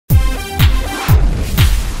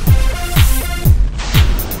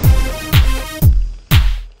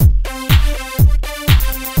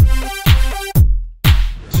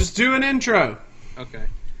do an intro. Okay.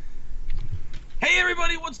 Hey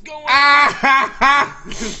everybody, what's going on?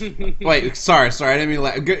 Wait, sorry, I didn't mean to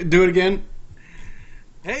laugh. Do it again.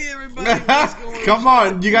 Hey everybody, what's going on? Come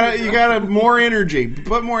on, you gotta more energy.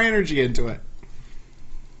 Put more energy into it.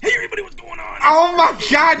 Hey everybody, what's going on? Oh my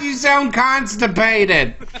God, you sound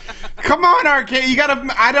constipated. Come on, Arcade, you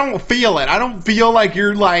gotta. I don't feel it. I don't feel like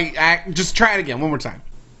you're like. Just try it again, one more time.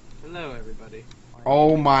 Hello everybody.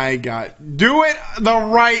 Oh my God, do it the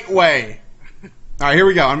right way. All right, here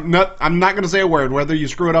we go. I'm not gonna say a word, whether you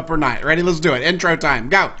screw it up or not. Ready? Let's do it. Intro time.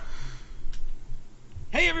 Go.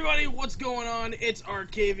 Hey everybody, what's going on? It's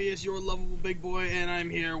Arcaviouse, your lovable big boy, and I'm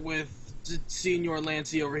here with Senior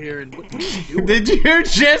Lancey over here. And what are you doing? Did you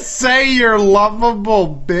just say you're lovable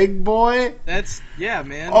big boy? Yeah,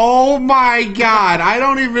 man. Oh my God, I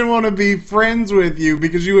don't even want to be friends with you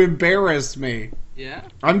because you embarrass me. Yeah?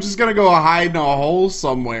 I'm just gonna go hide in a hole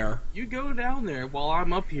somewhere. You go down there while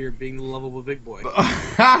I'm up here being the lovable big boy.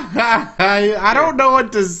 I don't know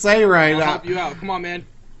what to say right now. I'll help you out. Come on, man.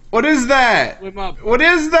 What is that? Swim up. What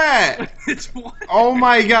is that? It's water. Oh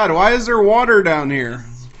my God, why is there water down here?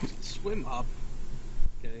 Swim up.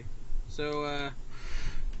 Okay. So,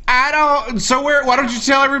 why don't you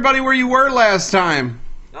tell everybody where you were last time?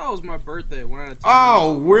 that was my birthday. 1 out of 10.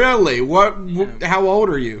 Oh, really? Yeah. How old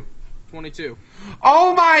are you? 22.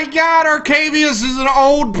 Oh my God, Arcaviouse is an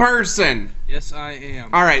old person. Yes, I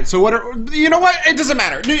am. All right, so you know what? It doesn't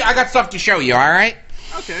matter. I got stuff to show you, all right?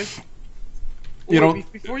 Okay.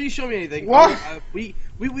 Before you show me anything, what? We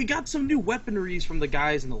got some new weaponries from the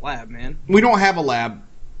guys in the lab, man. We don't have a lab.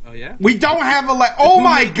 Oh yeah? We don't have a lab. Oh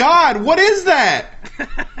my God, what is that?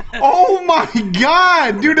 Oh my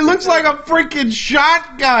God, dude, it looks like a freaking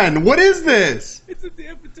shotgun. What is this? It's a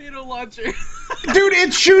damn potato launcher. Dude,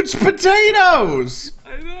 it shoots potatoes.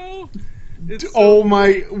 I know.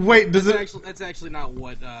 Wait, That's actually not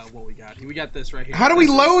what we got. We got this right here. How do we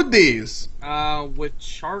load these? With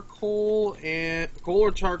coal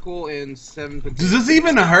or charcoal and 7 potatoes. Does this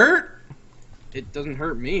even hurt? It doesn't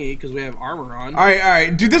hurt me because we have armor on. All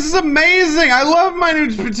right, dude, this is amazing. I love my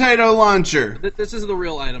new potato launcher. This is the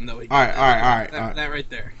real item that we got. All right. That right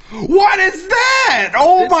there. What is that?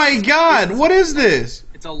 Oh my God, what is this?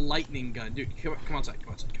 It's a lightning gun, dude. Come outside.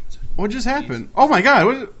 What just happened? Oh my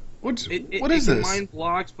God, what is it this? can mine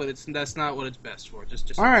blocks, but that's not what it's best for.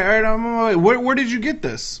 Just. All right. Where did you get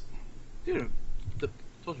this? Dude,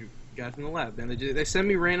 told you guys in the lab, man. They send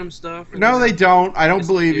me random stuff. No, they don't. I don't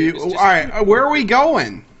believe you. All right, where are we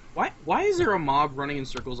going? Why is there a mob running in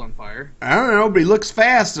circles on fire? I don't know, but he looks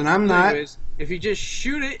fast, and I'm not. Anyways, if you just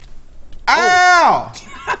shoot it. Ow!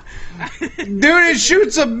 Dude, it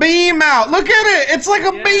shoots a beam out. Look at it. It's like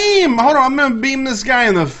a beam. Hold on, I'm gonna beam this guy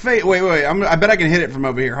in the face. Wait. I bet I can hit it from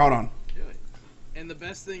over here. Hold on. And the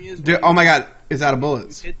best thing is, dude, oh my God, it's out of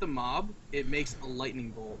bullets. Hit the mob, it makes a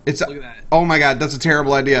lightning bolt. Look at that. Oh my God, that's a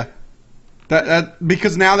terrible idea.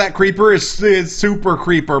 Because now that creeper is super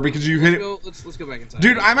creeper because you hit it. Let's go back inside.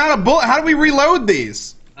 Dude, I'm out of bullet. How do we reload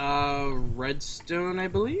these? Redstone, I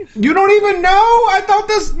believe. You don't even know? I thought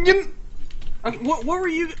this. Okay, what were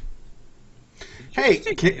you? Hey,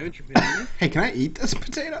 can I eat this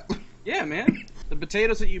potato? Yeah, man. The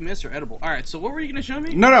potatoes that you missed are edible. All right, so what were you gonna show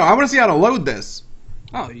me? No, I want to see how to load this.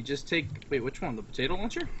 Oh, you just take. Wait, which one? The potato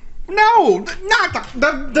launcher? No, not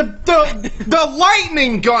the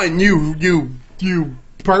lightning gun. You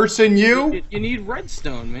person. You need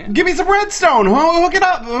redstone, man. Give me some redstone. Hook it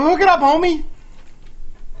up, homie.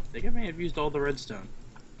 I think I may have used all the redstone.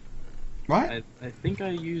 What? I think I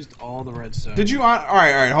used all the redstone. Did you? All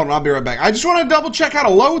right. Hold on. I'll be right back. I just want to double check how to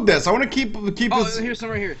load this. I want to keep this. Here's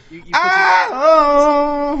some right here.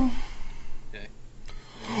 Oh. Okay.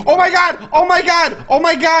 Oh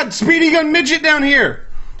my God! Speedy gun midget down here.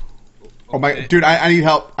 Oh my, dude! I need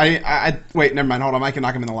help. I wait. Never mind. Hold on. I can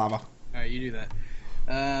knock him in the lava. All right, you do that.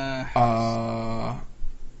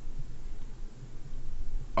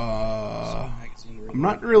 I'm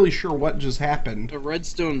not really sure what just happened. A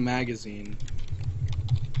redstone magazine.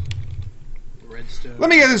 Redstone. Let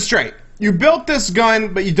me get this straight. You built this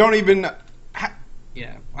gun, but you don't even.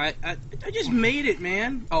 Yeah, I just made it,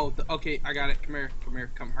 man. Oh, okay, I got it. Come here.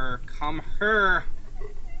 Come here.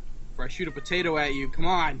 Before I shoot a potato at you, come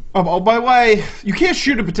on. Oh, by the way, you can't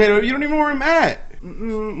shoot a potato. You don't even know where I'm at. We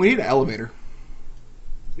need an elevator.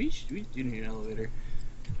 We do need an elevator.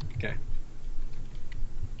 Okay.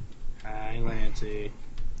 Hi, Lancey.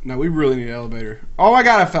 No, we really need an elevator. Oh my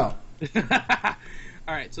God, I fell.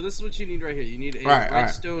 Alright, so this is what you need right here. You need a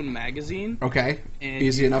redstone magazine. Okay. And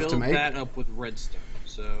easy enough to make. Fill that up with redstone.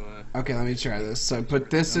 So. Okay, let me try this. So put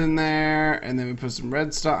this in there, and then we put some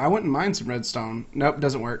redstone. I wouldn't mind some redstone. Nope,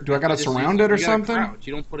 doesn't work. Do I gotta surround it or something? Crouch.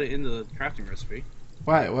 You don't put it into the crafting recipe.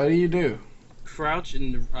 What? What do you do? Crouch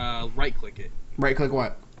and right-click it. Right-click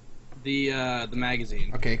what? The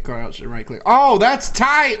magazine. Okay, crouch and right-click. Oh, that's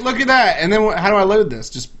tight! Look at that! And then how do I load this?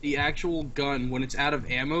 Just the actual gun. When it's out of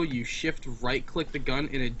ammo, you shift right-click the gun,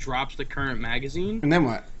 and it drops the current magazine. And then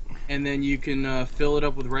what? And then you can fill it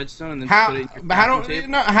up with redstone, and then put it in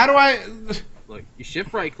your how do I? Look, you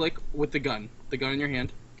shift right-click with the gun in your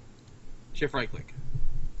hand. Shift right-click.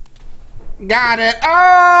 Got it.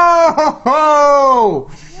 Oh!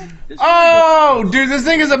 Oh, dude, this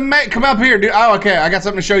thing is come up here, dude. Oh, okay, I got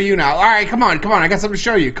something to show you now. All right, come on, I got something to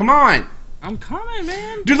show you. Come on. I'm coming,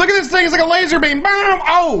 man. Dude, look at this thing. It's like a laser beam. Boom!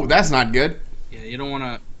 Oh, that's not good. Yeah, you don't want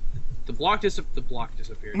to. The block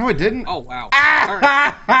disappeared. No, it didn't. Oh wow.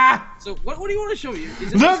 Ah! Right. So what do you want to show me?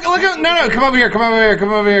 Look at no, come over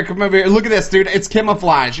here. Look at this, dude. It's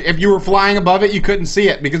camouflage. If you were flying above it, you couldn't see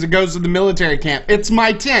it because it goes to the military camp. It's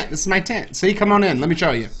my tent. This is my tent. See, come on in. Let me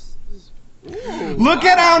show you. Ooh, look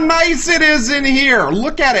at how nice it is in here.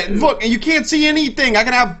 Look at it. Look, and you can't see anything. I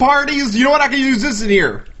can have parties. You know what? I can use this in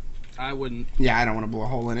here. I wouldn't. Yeah, I don't want to blow a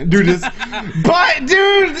hole in it, dude. But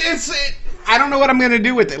dude, I don't know what I'm gonna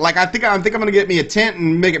do with it. Like, I think I'm gonna get me a tent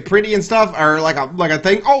and make it pretty and stuff, or like a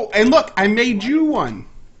thing. Oh, and look, I made you one.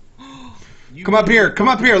 Come up here.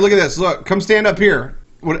 Look at this. Look, come stand up here.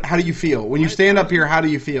 How do you feel when you stand up here? How do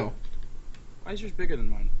you feel? Why is yours bigger than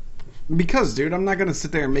mine? Because, dude, I'm not gonna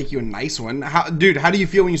sit there and make you a nice one. How do you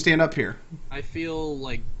feel when you stand up here? I feel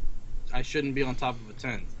like I shouldn't be on top of a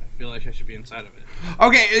tent. I feel like I should be inside of it.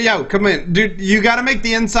 Okay, yo, come in. Dude, you gotta make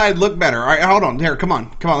the inside look better. Alright, hold on. Here, come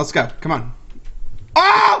on, let's go. Come on.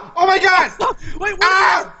 Oh! Oh my god! Wait, what?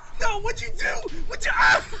 Ah! No, what'd you do?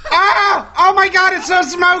 Ah! Oh my god, it's so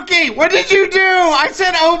smoky! What did you do? I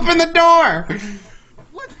said open the door!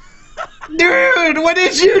 What? Dude, what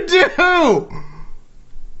did you do?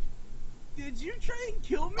 Did you try and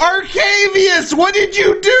kill me? Arcaviouse, what did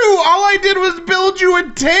you do? All I did was build you a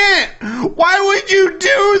tent! Why would you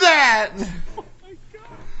do that? Oh my god.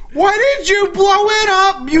 Why did you blow it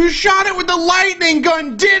up? You shot it with the lightning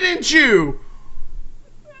gun, didn't you?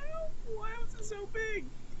 Why was it so big?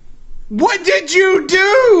 What did you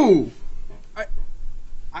do?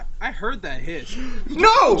 I heard that hiss.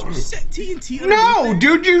 No! Did you set TNT No,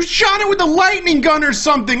 dude, you shot it with a lightning gun or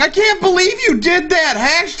something. I can't believe you did that.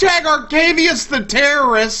 Hashtag Arcaviouse the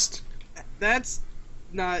terrorist. That's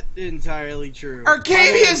not entirely true.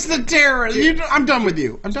 Arcaviouse the terrorist. I'm done with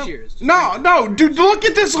you. I'm done. Cheers. No, dude, look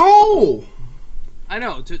at this hole. I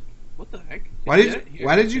know. What the heck? Why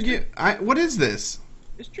did you get? What is this?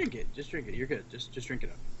 Just drink it. You're good. Just drink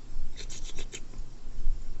it up.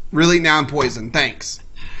 Really? Now I'm poisoned. Thanks.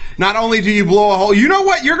 Not only do you blow a hole, you know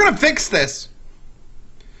what? You're gonna fix this.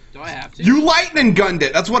 Do I have to? You lightning gunned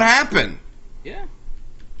it. That's what happened. Yeah.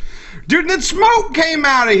 Dude, the smoke came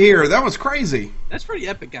out of here. That was crazy. That's pretty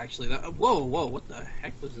epic, actually. Whoa, what the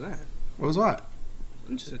heck was that? What was what?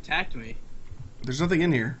 Someone just attacked me. There's nothing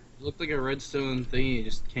in here. It looked like a redstone thingy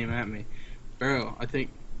just came at me. Bro, I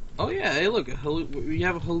think... Oh yeah, hey look, we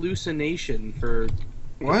have a hallucination for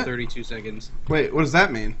what? 32 seconds. Wait, what does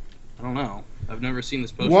that mean? I don't know. I've never seen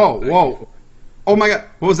this post. Whoa. Before. Oh my god,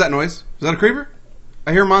 what was that noise? Was that a creeper?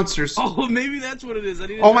 I hear monsters. Oh, maybe that's what it is.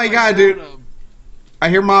 Oh my god, dude. I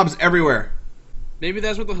hear mobs everywhere. Maybe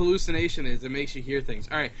that's what the hallucination is. It makes you hear things.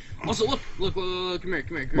 All right. Also, look, come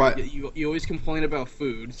here. What? You always complain about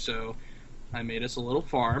food, so I made us a little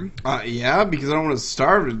farm. Yeah, because I don't want to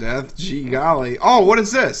starve to death. Gee golly. Oh, what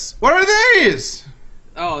is this? What are these?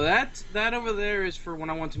 Oh, that over there is for when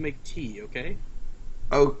I want to make tea. Okay.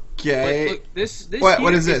 Okay. Look, this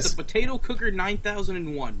what is this? The potato cooker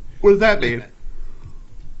 9001. What does that mean?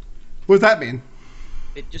 What does that mean?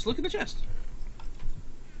 Just look in the chest.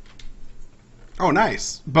 Oh,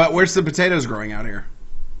 nice. But where's the potatoes growing out here?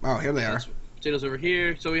 Oh, here they are. Potatoes over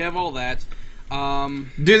here. So we have all that.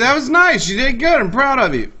 Dude, that was nice. You did good. I'm proud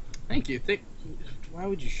of you. Thank you. Why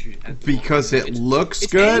would you shoot at the Because it looks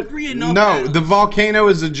good? Angry enough No, the volcano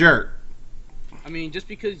is a jerk. I mean, just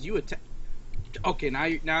because you attack... Okay,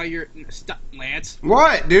 now you're... Stop, Lance.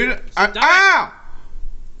 What, dude? Ow!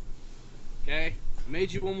 Okay, I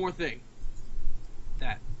made you one more thing.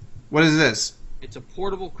 That. What is this? It's a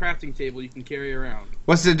portable crafting table you can carry around.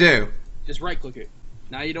 What's it do? Just right-click it.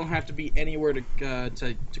 Now you don't have to be anywhere to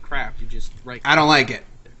craft. You just right-click. I don't like it.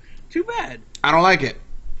 Too bad. I don't like it.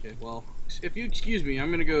 Okay, well, if you excuse me, I'm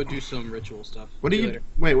gonna go do some ritual stuff. What are you...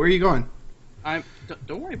 Wait, where are you going?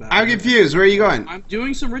 Don't worry about it. I'm confused. Where are you going? I'm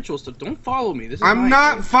doing some ritual stuff. Don't follow me. This is I'm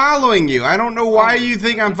not following you. I don't know why you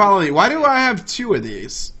think I'm following you. Why do I have 2 of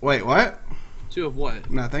these? Wait, what? 2 of what?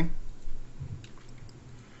 Nothing.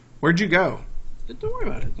 Where'd you go? Don't worry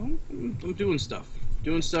about it. I'm doing stuff.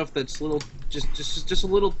 Doing stuff that's just a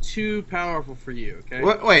little too powerful for you. Okay.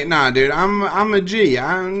 What? Wait, nah, dude. I'm a G.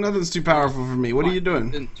 Nothing's too powerful for me. What are you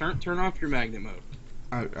doing? Then turn off your magnet mode.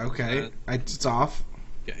 Okay. It's off.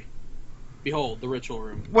 Okay. Behold, the ritual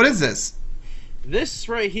room. What is this? This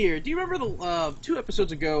right here. Do you remember the 2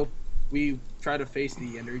 episodes ago we tried to face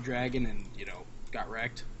the Ender Dragon and got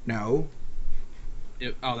wrecked? No.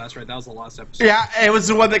 Oh, that's right. That was the last episode. Yeah, it was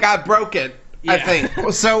the one that got broken. Yeah. I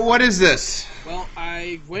think. So what is this? Well,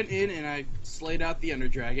 I went in and I slayed out the Ender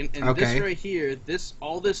Dragon, and this right here,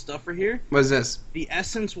 all this stuff right here. What is this? The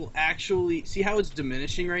essence will actually see how it's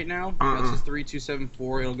diminishing right now. This is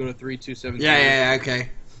 3274. It'll go to 3273. Yeah. Okay.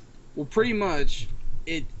 Well, pretty much,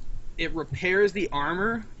 it repairs the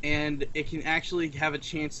armor, and it can actually have a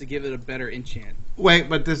chance to give it a better enchant. Wait,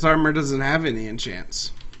 but this armor doesn't have any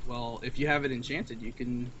enchants. Well, if you have it enchanted, you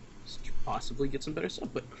can possibly get some better stuff,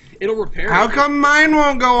 but it'll repair it. How come mine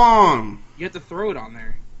won't go on? You have to throw it on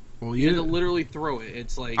there. Well, you have to literally throw it.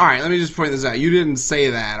 It's like... Alright, let me just point this out. You didn't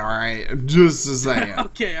say that, alright? Just to say it.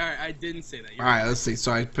 Okay, alright, I didn't say that. Alright, let's see.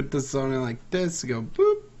 So I put this on it like this, go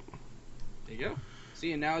boop. There you go.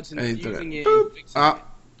 See, and now it's infusing it boop. and fixing it.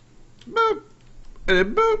 Boop. And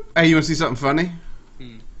then boop. Hey, you want to see something funny?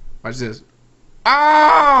 Watch this.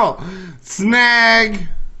 Oh! Snag!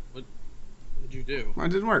 What'd you do? Well, it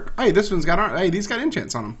didn't work. Hey, this one's got... Hey, these got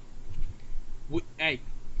enchants on them. Hey,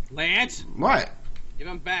 Lance? What? Give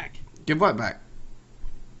them back. Give what back?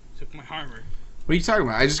 Took my armor. What are you talking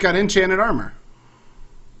about? I just got enchanted armor.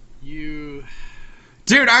 You...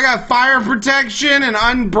 Dude, I got fire protection and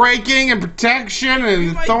unbreaking and protection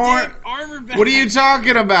and thorn. Armor back. What are you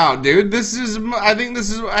talking about, dude? This is... I think this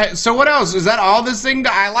is... So what else? Is that all this thing...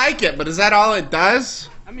 I like it, but is that all it does?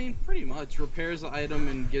 I mean, pretty much. Repairs the item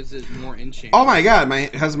and gives it more enchant. Oh my god,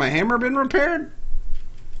 has my hammer been repaired?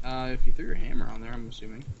 If you threw your hammer on there, I'm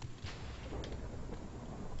assuming.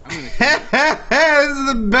 I'm gonna this is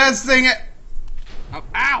the best thing.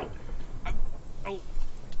 Ow! Oh.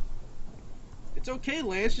 It's okay,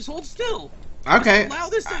 Lance. Just hold still. Okay. Just allow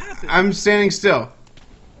this to happen. I'm standing still.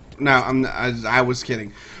 No, I was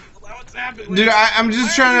kidding. Allow it to happen. Dude, I'm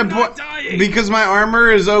just trying to put... Because my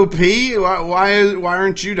armor is OP? Why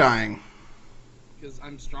aren't you dying? Because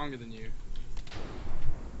I'm stronger than you.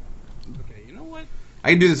 Okay, you know what?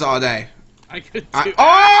 I can do this all day. I could do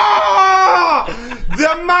Oh!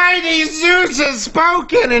 The mighty Zeus has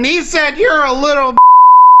spoken, and he said you're a little...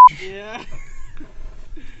 Yeah.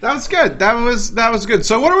 That was good. That was good.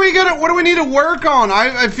 So what do we need to work on?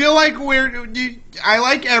 I feel like I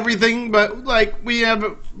like everything, but like we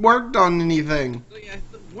haven't worked on anything. So yeah,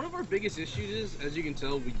 one of our biggest issues is, as you can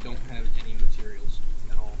tell, we don't have any materials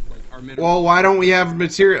at all. Like our minerals. Well, why don't we have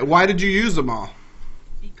material? Why did you use them all?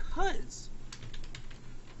 Because.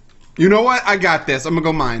 You know what? I got this. I'm gonna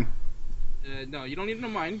go mine. No, you don't need to know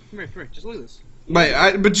mine. Come here. Just look at this. Wait,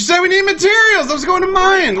 but you said we need materials. I was going to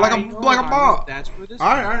mine like a ball. That's where this. All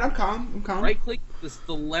right, I'm calm. Right click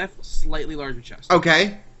the left, slightly larger chest.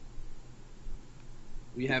 Okay.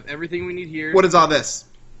 We have everything we need here. What is all this?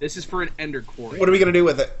 This is for an ender quarry. What are we gonna do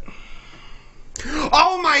with it?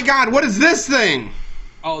 Oh my God! What is this thing?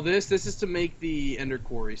 Oh, this is to make the ender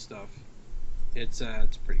quarry stuff. It's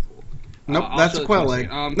pretty cool. Nope, that's a quail egg.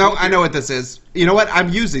 No, I know what this is. You know what?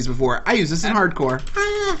 I've used these before. I use this in hardcore.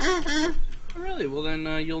 Really? Well, then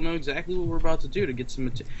you'll know exactly what we're about to do to get some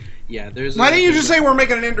material. Yeah, there's... Why didn't you just say we're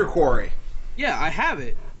making an ender quarry? Yeah, I have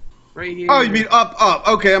it. Right here. Oh, you mean up.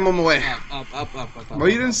 Okay, I'm on my way. Up. Well,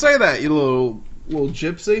 you didn't say that, you little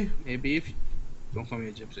gypsy. Maybe if you... Don't call me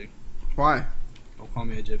a gypsy. Why? Don't call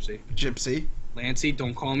me a gypsy. Gypsy. Lancey,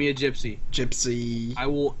 don't call me a gypsy. Gypsy. I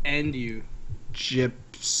will end you.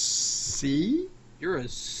 Gypsy? You're a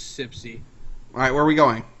sipsy. Alright, where are we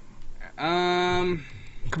going?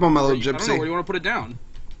 Come on, my little gypsy. I don't know, where do you want to put it down?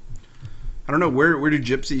 I don't know, where do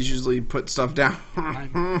gypsies usually put stuff down?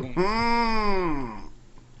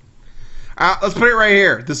 Let's put it right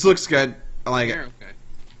here. This looks good. I like it. Okay.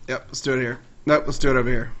 Yep, let's do it here. Nope, let's do it over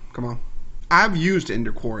here. Come on. I've used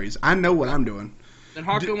ender quarries. I know what I'm doing. Then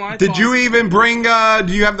how come I Did you even bring,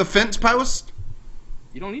 do you have the fence post?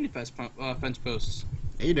 You don't need fence posts.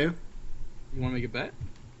 Yeah, you do. You want to make a bet?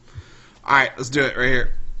 Alright, let's do it right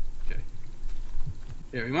here. Okay.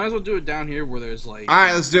 Yeah, we might as well do it down here where there's like...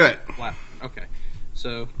 Alright, let's do it. Flat. Okay.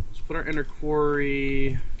 So, let's put our ender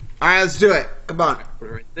quarry... Alright, let's do it. Come on. Put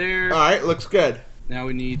it right there. Alright, looks good. Now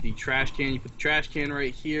we need the trash can. You put the trash can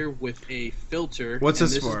right here with a filter. What's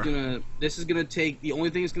this for? This is gonna take, the only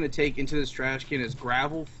thing it's gonna take into this trash can is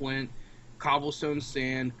gravel, flint, cobblestone,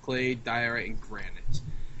 sand, clay, diorite, and granite.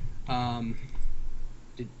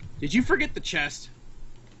 Did you forget the chest?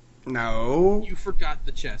 No. You forgot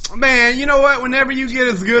the chest. Man, you know what? Whenever you get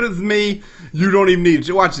as good as me, you don't even need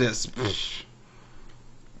to. Watch this.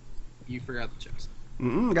 You forgot the chest.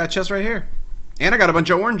 I got a chest right here. And I got a bunch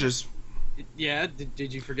of oranges. Yeah,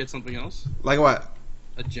 did you forget something else? Like what?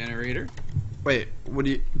 A generator. Wait, what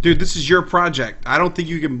do you... Dude, this is your project. I don't think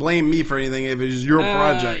you can blame me for anything if it's your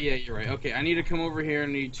project. Yeah, you're right. Okay, I need to come over here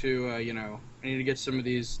and need to, I need to get some of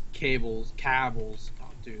these cables. Oh,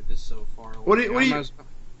 dude, this is so far away.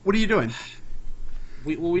 What are you doing?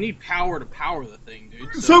 We need power to power the thing,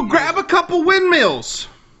 dude. So grab a couple windmills.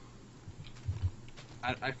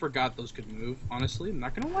 I forgot those could move, honestly. I'm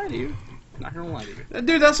not gonna lie to you.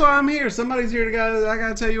 Dude, that's why I'm here. Somebody's here I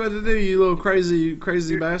gotta tell you what to do, you little crazy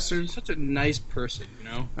bastard. You're such a nice person, you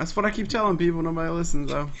know? That's what I keep telling people. Nobody listens,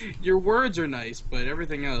 though. Your words are nice, but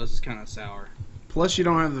everything else is kind of sour. Plus, you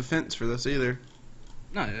don't have the fence for this either.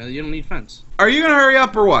 No, you don't need fence. Are you gonna hurry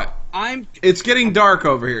up or what? It's getting dark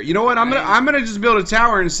over here. You know what? I'm gonna just build a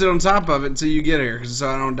tower and sit on top of it until you get here, so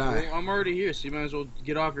I don't die. Well, I'm already here, so you might as well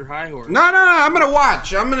get off your high horse. No. I'm gonna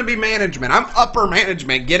watch. I'm gonna be management. I'm upper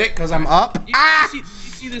management. Get it? Cause I'm up. You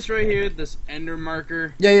see this right here? This ender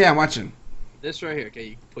marker. Yeah. I'm watching. This right here. Okay,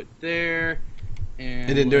 you can put there.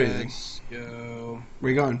 And it didn't do anything. Let's go.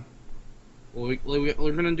 Where you going? Well,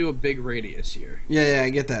 we're gonna do a big radius here. Yeah. I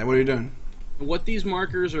get that. What are you doing? What these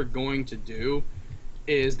markers are going to do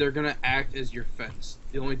is they're going to act as your fence.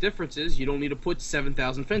 The only difference is you don't need to put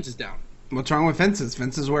 7,000 fences down. What's wrong with fences?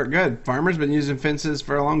 Fences work good. Farmers been using fences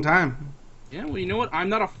for a long time. Yeah, well, you know what? I'm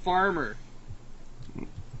not a farmer.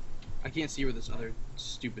 I can't see where this other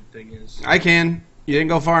stupid thing is. I can. You didn't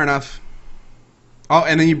go far enough. Oh,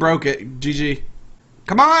 and then you broke it. GG.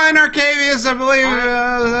 Come on, Arcaviouse, I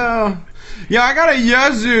believe. Yeah, I got a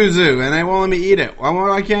Yazuzu, and they won't let me eat it.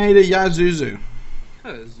 Why can't I eat a Yazuzu?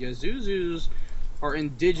 Because Yazuzus are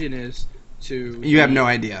indigenous to... You have no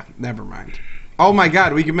idea. Never mind. Oh my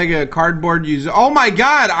god, we can make a cardboard Yuzu. Oh my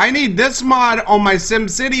god, I need this mod on my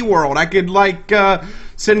SimCity world. I could, like,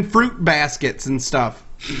 send fruit baskets and stuff.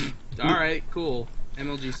 Alright, cool.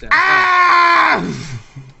 MLG staff. Ah!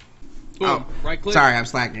 Boom. Oh, right click. Sorry, I'm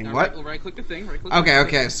slacking. Now What? Right click the thing.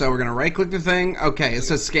 Okay, so we're gonna right click the thing. Okay, it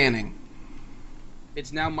says scanning.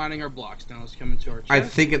 It's now mining our blocks. Now let's come into our chest. I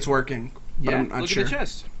think it's working, but I'm not sure. Look at the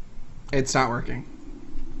chest. It's not working.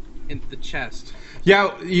 In the chest.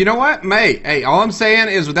 Yeah, you know what, mate? Hey, all I'm saying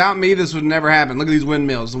is without me, this would never happen. Look at these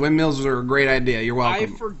windmills. The windmills are a great idea. You're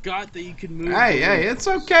welcome. I forgot that you could move. Hey, it's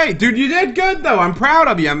okay. Dude, you did good, though. I'm proud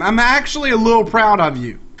of you. I'm actually a little proud of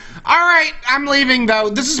you. All right, I'm leaving, though.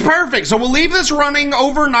 This is perfect. So we'll leave this running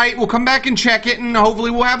overnight. We'll come back and check it, and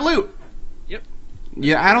hopefully we'll have loot. Yep.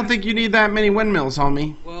 Yeah, I don't think you need that many windmills on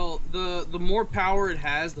me. Well, the more power it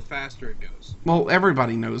has, the faster it goes. Well,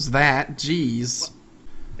 everybody knows that. Jeez.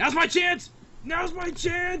 Now's my chance! Now's my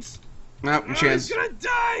chance! No, chance. He's gonna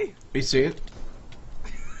die! You see it?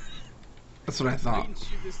 That's what I thought. I can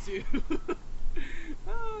shoot this too.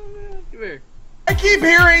 Oh man, come here. I keep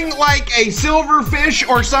hearing like a silverfish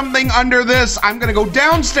or something under this. I'm gonna go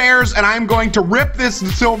downstairs and I'm going to rip this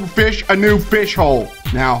silverfish a new fish hole.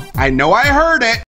 Now, I know I heard it.